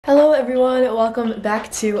everyone, welcome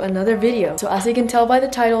back to another video. So as you can tell by the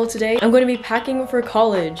title, today I'm going to be packing for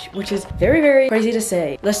college, which is very crazy to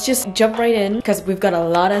say. Let's just jump right in because we've got a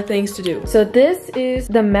lot of things to do. So this is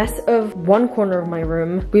the mess of one corner of my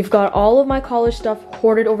room. We've got all of my college stuff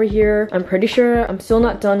hoarded over here. I'm pretty sure I'm still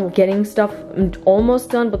not done with getting stuff. I'm almost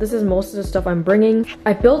done, but this is most of the stuff I'm bringing.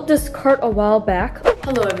 I built this cart a while back.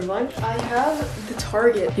 Hello everyone, I have the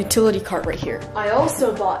Target utility cart right here. I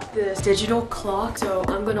also bought this digital clock, so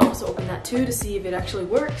I'm gonna also open that too to see if it actually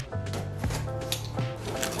works.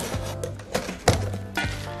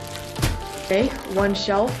 Okay, one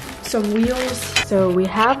shelf, some wheels. So we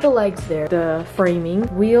have the legs there, the framing,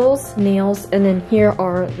 wheels, nails, and then here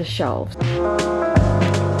are the shelves.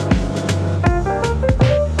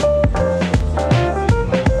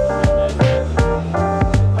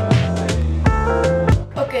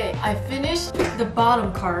 Okay, I finished the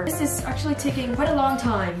bottom cart. This is actually taking quite a long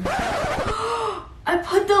time. I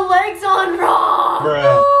put the legs on wrong!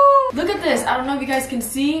 Bruh. Look at this. I don't know if you guys can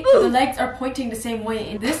see, but the legs are pointing the same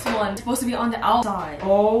way. And this one's supposed to be on the outside.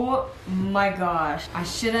 Oh my gosh. I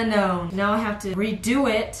should have known. Now I have to redo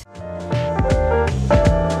it.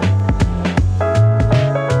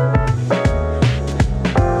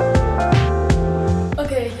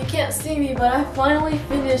 Okay, you can't see me, but I finally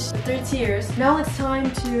finished the 3 tiers. Now it's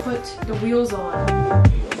time to put the wheels on.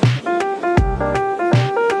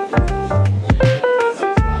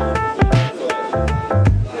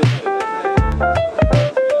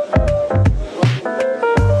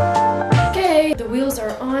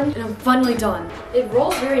 Finally done. It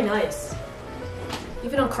rolls very nice.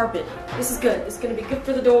 Even on carpet. This is good. It's gonna be good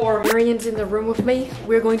for the door. Marian's in the room with me.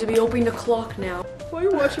 We're going to be opening the clock now. Why are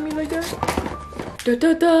you watching me like that? Da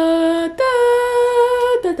da da da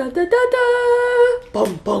da da da da da.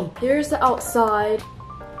 Boom boom. Here's the outside.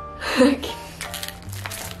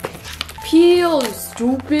 Peel, you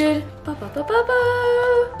stupid. Ba, ba, ba, ba,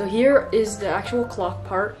 ba. So here is the actual clock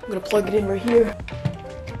part. I'm gonna plug it in right here.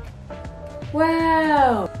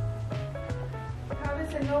 Wow.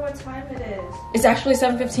 Know what time it is. It's actually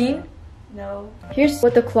 7:15? No. Here's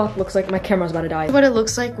what the clock looks like. My camera's about to die. What it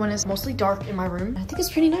looks like when it's mostly dark in my room. I think it's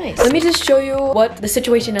pretty nice. Let me just show you what the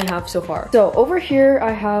situation I have so far. So over here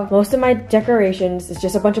I have most of my decorations. It's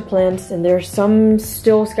just a bunch of plants and there's some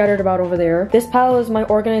still scattered about over there. This pile is my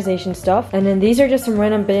organization stuff. And then these are just some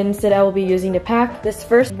random bins that I will be using to pack. This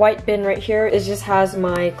first white bin right here just has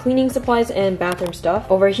my cleaning supplies and bathroom stuff.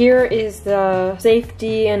 Over here is the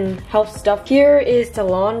safety and health stuff. Here is the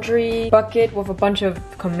laundry bucket with a bunch of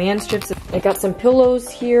command strips. I got some pillows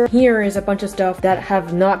here. Here is a bunch of stuff that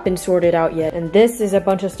have not been sorted out yet. And this is a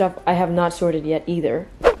bunch of stuff I have not sorted yet either.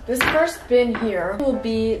 This first bin here will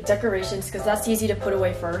be decorations because that's easy to put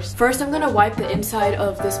away first. First, I'm gonna wipe the inside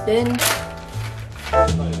of this bin.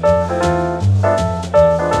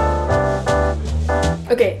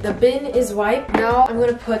 Okay, the bin is wiped. Now I'm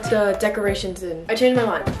gonna put the decorations in. I changed my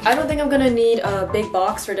mind. I don't think I'm gonna need a big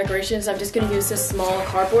box for decorations. I'm just gonna use this small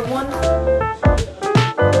cardboard one.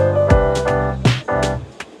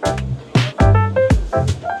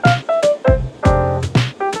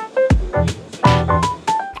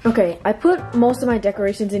 Okay, I put most of my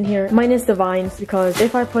decorations in here, minus the vines, because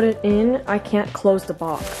if I put it in, I can't close the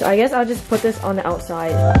box. So I guess I'll just put this on the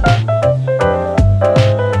outside.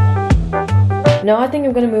 Now I think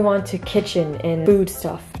I'm gonna move on to kitchen and food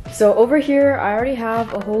stuff. So over here, I already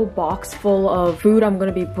have a whole box full of food I'm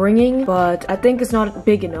gonna be bringing, but I think it's not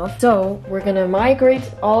big enough. So we're gonna migrate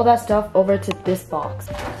all that stuff over to this box.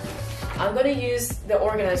 I'm gonna use the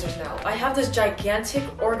organizers now. I have this gigantic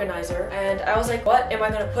organizer and I was like, what am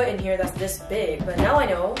I gonna put in here that's this big? But now I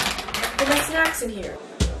know, put my snacks in here.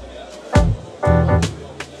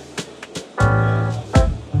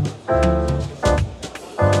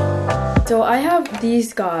 So I have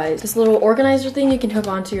these guys, this little organizer thing you can hook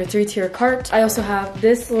onto your 3-tier cart. I also have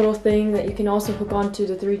this little thing that you can also hook onto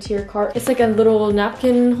the 3-tier cart. It's like a little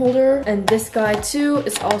napkin holder, and this guy too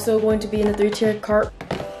is also going to be in the 3-tier cart.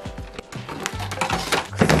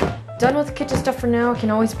 Done with kitchen stuff for now. I can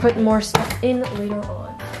always put more stuff in later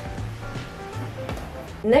on.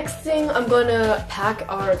 Next thing I'm gonna pack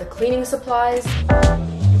are the cleaning supplies.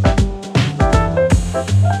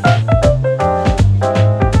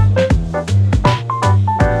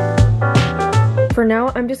 For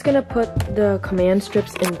now, I'm just gonna put the command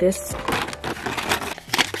strips in this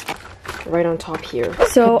right on top here.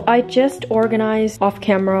 So I just organized off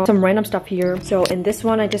camera some random stuff here. So in this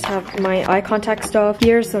one, I just have my eye contact stuff.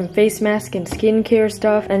 Here's some face mask and skincare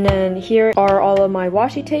stuff. And then here are all of my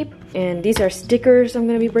washi tape. And these are stickers I'm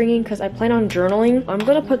gonna be bringing because I plan on journaling. I'm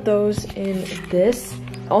gonna put those in this.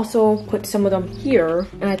 also put some of them here,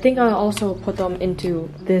 and I think I'll also put them into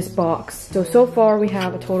this box. So far we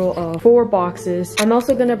have a total of 4 boxes. I'm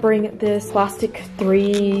also gonna bring this plastic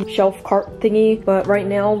 3 shelf cart thingy, but right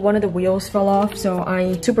now one of the wheels fell off, so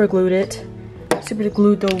I super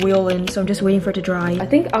glued the wheel in, so I'm just waiting for it to dry. I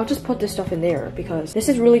think I'll just put this stuff in there because this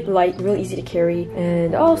is really light, really easy to carry.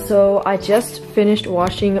 And also, I just finished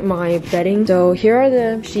washing my bedding. So here are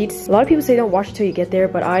the sheets. A lot of people say don't wash it till you get there,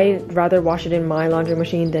 but I'd rather wash it in my laundry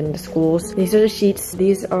machine than the school's. These are the sheets.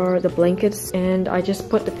 These are the blankets, and I just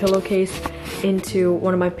put the pillowcase into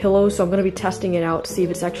one of my pillows, so I'm gonna be testing it out to see if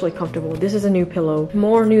it's actually comfortable. This is a new pillow.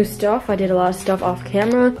 More new stuff. I did a lot of stuff off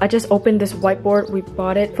camera. I just opened this whiteboard. We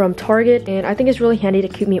bought it from Target, and I think it's really handy to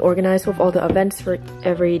keep me organized with all the events for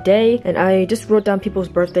every day. And I just wrote down people's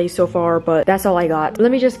birthdays so far, but that's all I got. Let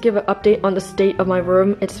me just give an update on the state of my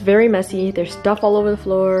room. It's very messy. There's stuff all over the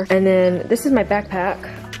floor. And then this is my backpack.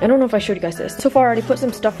 I don't know if I showed you guys this. So far I already put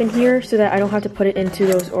some stuff in here so that I don't have to put it into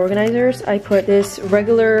those organizers. I put this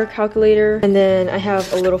regular calculator, and then I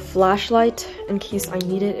have a little flashlight in case I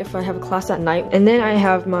need it if I have a class at night. And then I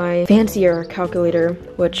have my fancier calculator,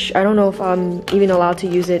 which I don't know if I'm even allowed to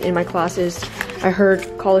use it in my classes. I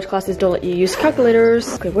heard college classes don't let you use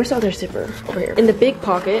calculators. Okay, where's the other zipper? Over here. In the big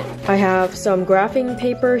pocket, I have some graphing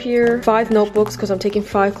paper here, 5 notebooks because I'm taking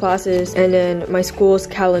 5 classes, and then my school's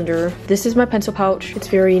calendar. This is my pencil pouch. It's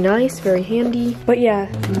very nice, very handy. But yeah.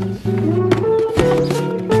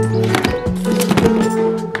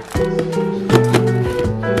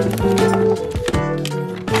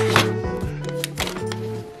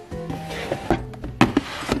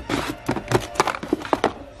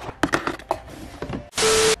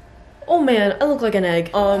 Oh man, I look like an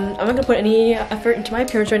egg. I'm not gonna put any effort into my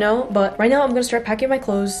appearance right now, but right now I'm gonna start packing my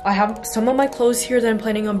clothes. I have some of my clothes here that I'm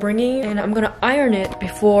planning on bringing, and I'm gonna iron it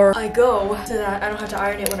before I go so that I don't have to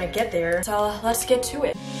iron it when I get there. So let's get to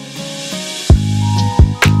it.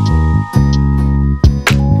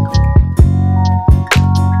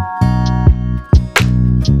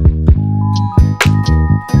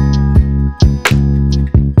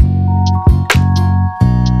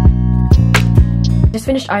 Just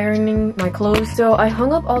finished ironing my clothes, so I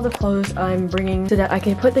hung up all the clothes I'm bringing so that I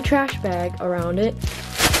can put the trash bag around it.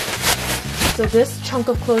 So this chunk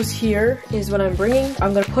of clothes here is what I'm bringing.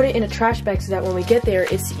 I'm gonna put it in a trash bag so that when we get there,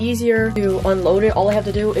 it's easier to unload it. All I have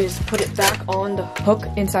to do is put it back on the hook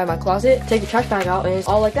inside my closet, take the trash bag out, and it's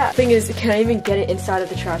all like that. Thing is, can I even get it inside of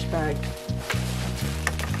the trash bag?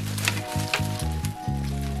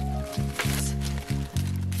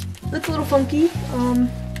 Looks a little funky.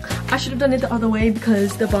 I should have done it the other way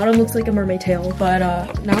because the bottom looks like a mermaid tail, but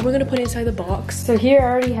now we're gonna put it inside the box. So here I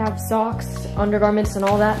already have socks, undergarments, and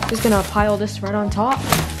all that. Just gonna pile this right on top.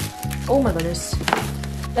 Oh my goodness.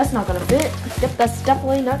 That's not gonna fit. Yep, that's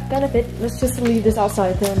definitely not gonna fit. Let's just leave this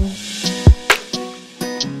outside then.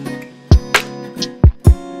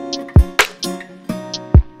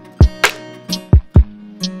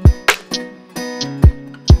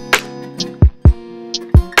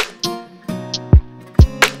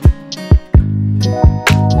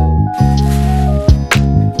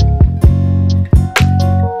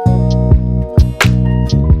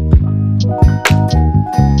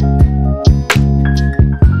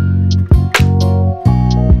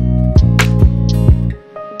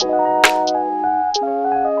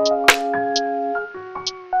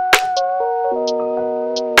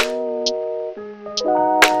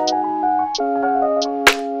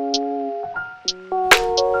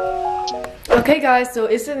 Okay guys, so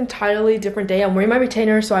it's an entirely different day. I'm wearing my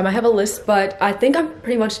retainer, so I might have a list, but I think I'm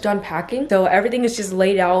pretty much done packing. So everything is just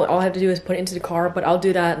laid out. All I have to do is put it into the car, but I'll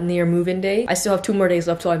do that near move-in day. I still have 2 more days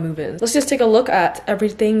left till I move in. Let's just take a look at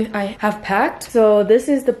everything I have packed. So this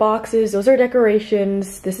is the boxes. Those are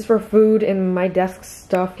decorations. This is for food and my desk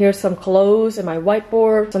stuff. Here's some clothes and my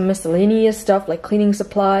whiteboard, some miscellaneous stuff like cleaning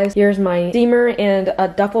supplies. Here's my steamer and a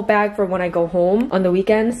duffel bag for when I go home on the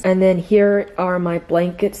weekends. And then here are my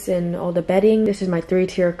blankets and all the bedding. This is my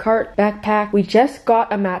 3-tier cart backpack. We just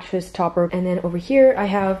got a mattress topper. And then over here I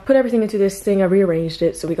have put everything into this thing. I rearranged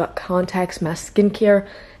it. So we got contacts, mask, skincare,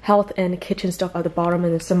 health, and kitchen stuff at the bottom,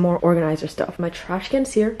 and then some more organizer stuff. My trash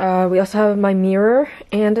can's here. We also have my mirror,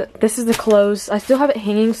 and this is the clothes. I still have it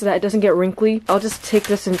hanging so that it doesn't get wrinkly. I'll just take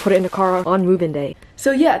this and put it in the car on move-in day. So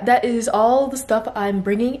yeah, that is all the stuff I'm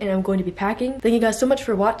bringing and I'm going to be packing. Thank you guys so much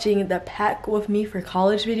for watching the pack with me for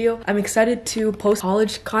college video. I'm excited to post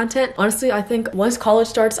college content. Honestly, I think once college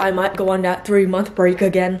starts, I might go on that 3-month break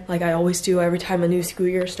again, like I always do every time a new school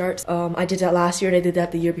year starts. I did that last year and I did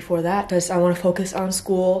that the year before that because I want to focus on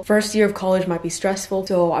school stressful. First year of college might be stressful,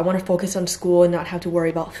 so I want to focus on school and not have to worry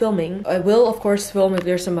about filming. I will of course film if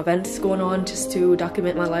there's some events going on just to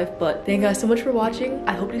document my life, but thank you guys so much for watching.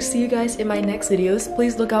 I hope to see you guys in my next videos.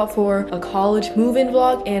 Please look out for a college move-in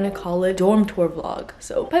vlog and a college dorm tour vlog.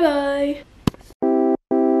 So bye bye!